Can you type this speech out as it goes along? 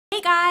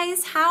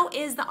guys, how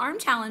is the arm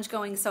challenge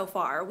going so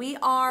far? We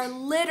are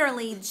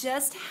literally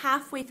just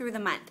halfway through the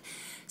month.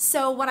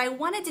 So what I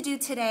wanted to do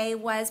today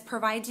was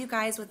provide you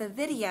guys with a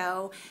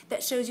video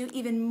that shows you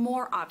even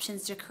more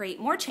options to create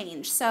more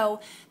change. So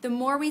the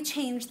more we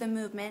change the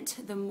movement,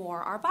 the more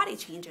our body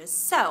changes.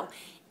 So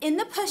in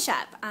the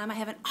push-up, I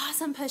have an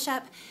awesome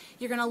push-up.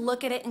 You're gonna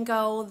look at it and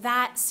go,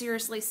 that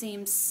seriously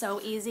seems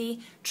so easy.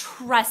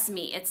 Trust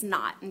me, it's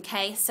not,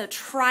 okay? So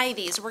try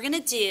these. We're gonna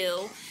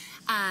do,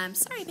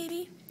 sorry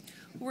baby.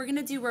 We're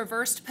gonna do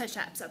reversed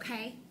push-ups,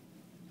 okay?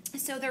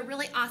 So they're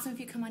really awesome if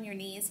you come on your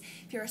knees.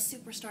 If you're a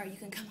superstar, you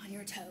can come on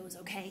your toes,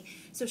 okay?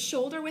 So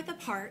shoulder width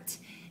apart.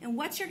 And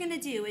what you're gonna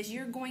do is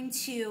you're going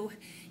to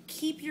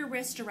keep your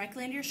wrists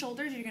directly under your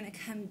shoulders. You're gonna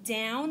come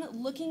down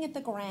looking at the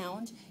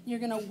ground. You're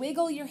gonna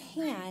wiggle your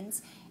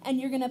hands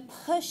and you're gonna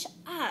push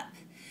up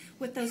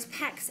with those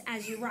pecs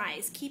as you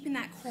rise, keeping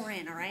that core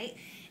in, all right?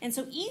 And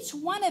so each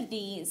one of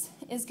these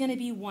is gonna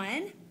be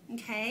one,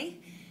 okay?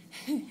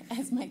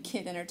 As my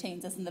kid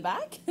entertains us in the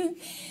back.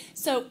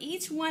 So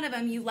each one of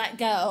them you let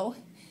go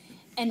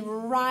and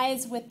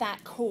rise with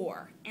that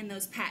core and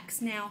those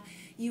pecs. Now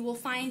you will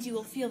find you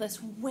will feel this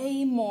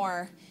way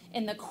more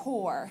in the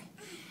core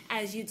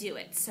as you do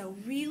it. So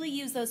really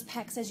use those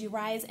pecs as you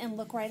rise and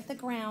look right at the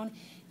ground,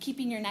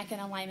 keeping your neck in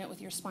alignment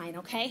with your spine,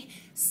 okay?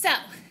 So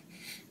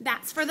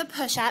that's for the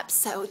push-ups,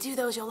 so do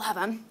those, you'll love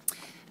them.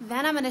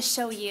 Then I'm gonna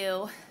show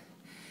you,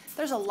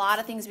 there's a lot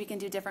of things we can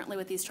do differently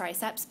with these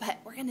triceps, but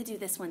we're gonna do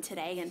this one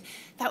today, and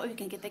that way we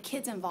can get the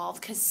kids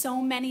involved, because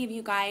so many of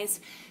you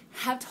guys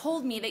have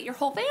told me that your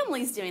whole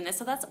family's doing this,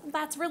 so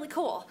that's really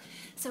cool.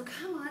 So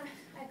come on,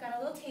 I've got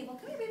a little table.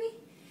 Come here, baby.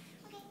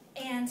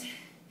 Okay. And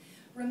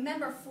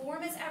remember,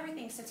 form is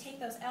everything, so take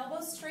those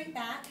elbows straight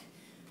back,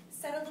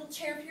 set a little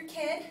chair for your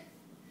kid,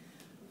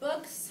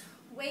 books,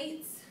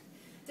 weights,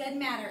 doesn't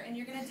matter, and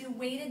you're gonna do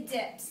weighted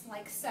dips,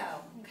 like so,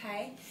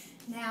 okay?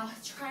 Now,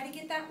 try to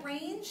get that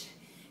range.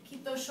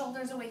 Keep those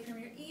shoulders away from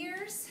your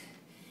ears.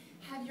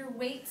 Have your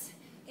weights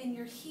in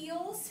your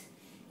heels.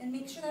 And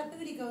make sure that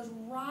booty goes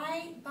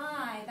right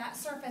by that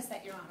surface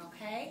that you're on,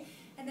 okay?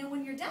 And then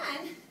when you're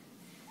done,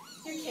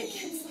 your kid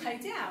can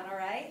slide down, all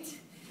right?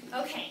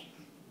 Okay.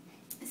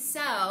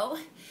 So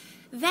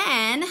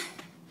then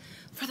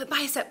for the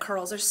bicep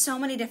curls, there's so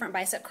many different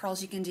bicep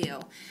curls you can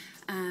do.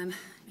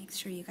 Make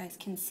sure you guys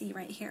can see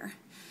right here.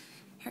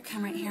 Here,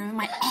 come right here in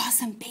my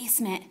awesome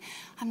basement.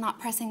 I'm not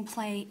pressing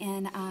play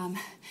in an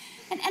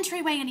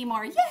entryway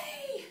anymore.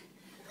 Yay!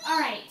 All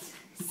right,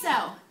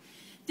 so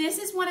this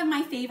is one of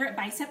my favorite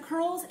bicep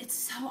curls. It's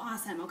so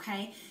awesome,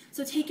 okay?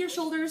 So take your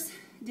shoulders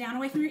down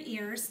away from your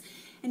ears,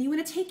 and you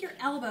want to take your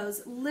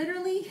elbows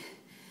literally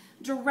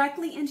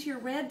directly into your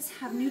ribs.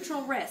 Have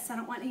neutral wrists. I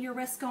don't want your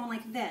wrists going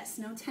like this.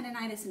 No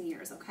tendonitis in the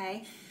ears,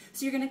 okay?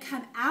 So you're going to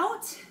come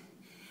out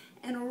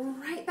and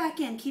right back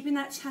in, keeping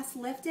that chest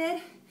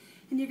lifted.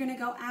 And you're gonna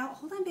go out,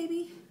 hold on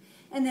baby,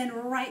 and then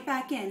right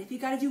back in. If you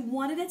gotta do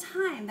one at a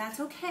time, that's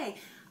okay.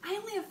 I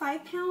only have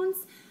 5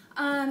 pounds.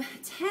 10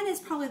 is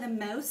probably the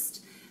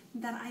most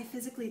that I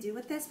physically do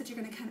with this, but you're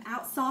gonna come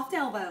out, soft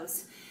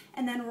elbows,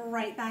 and then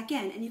right back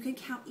in. And you can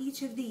count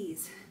each of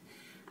these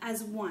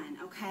as one,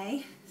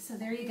 okay? So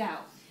there you go.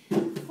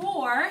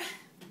 For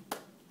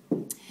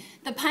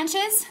the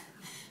punches,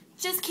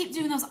 just keep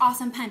doing those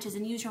awesome punches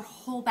and use your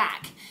whole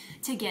back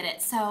to get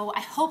it. So I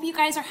hope you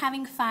guys are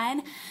having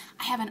fun.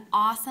 I have an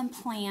awesome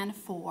plan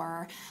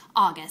for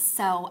August.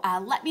 So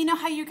let me know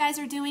how you guys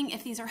are doing,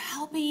 if these are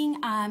helping.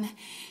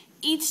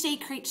 Each day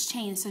creates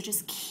change, so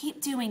just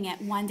keep doing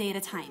it one day at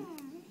a time.